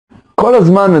כל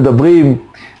הזמן מדברים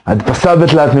הדפסה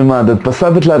בתלת מימד, הדפסה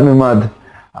בתלת מימד,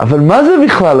 אבל מה זה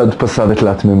בכלל הדפסה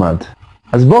בתלת מימד?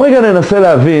 אז בואו רגע ננסה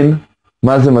להבין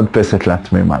מה זה מדפסת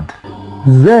תלת מימד.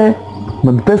 זה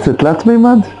מדפסת תלת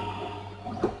מימד.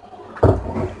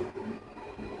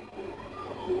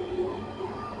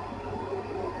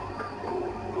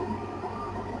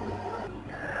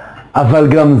 אבל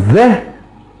גם זה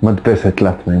מדפסת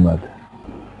תלת מימד.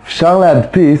 אפשר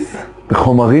להדפיס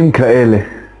בחומרים כאלה,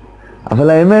 אבל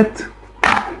האמת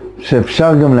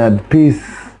שאפשר גם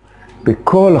להדפיס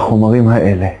בכל החומרים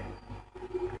האלה.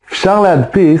 אפשר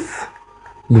להדפיס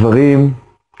דברים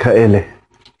כאלה.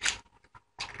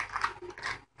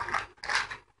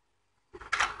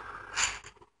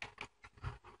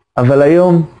 אבל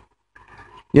היום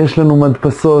יש לנו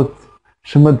מדפסות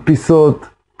שמדפיסות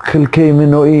חלקי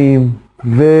מנועים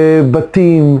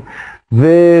ובתים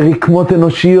ורקמות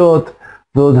אנושיות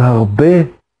ועוד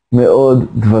הרבה מאוד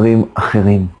דברים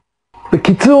אחרים.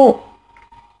 בקיצור,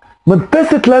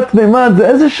 מדפסת תלת מימד זה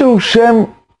איזשהו שם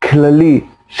כללי,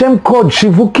 שם קוד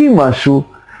שיווקי משהו,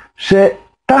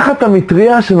 שתחת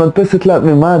המטריה של מדפסת תלת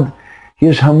מימד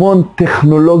יש המון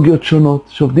טכנולוגיות שונות,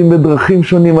 שעובדים בדרכים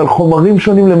שונים, על חומרים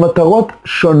שונים למטרות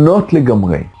שונות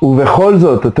לגמרי. ובכל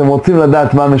זאת, אתם רוצים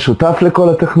לדעת מה משותף לכל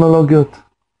הטכנולוגיות?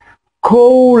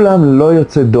 כולם לא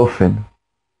יוצא דופן.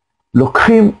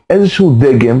 לוקחים איזשהו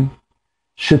דגם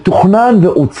שתוכנן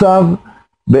ועוצב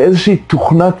באיזושהי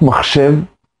תוכנת מחשב,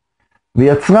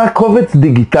 ויצרה קובץ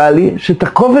דיגיטלי, שאת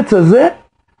הקובץ הזה,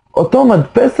 אותו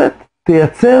מדפסת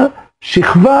תייצר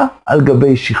שכבה על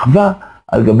גבי שכבה,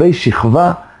 על גבי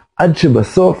שכבה, עד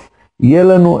שבסוף יהיה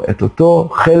לנו את אותו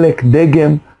חלק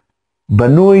דגם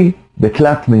בנוי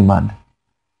בתלת מימד.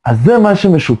 אז זה מה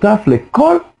שמשותף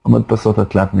לכל המדפסות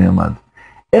התלת מימד.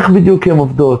 איך בדיוק הן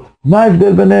עובדות? מה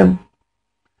ההבדל ביניהם?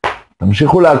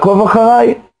 תמשיכו לעקוב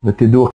אחריי ותדעו.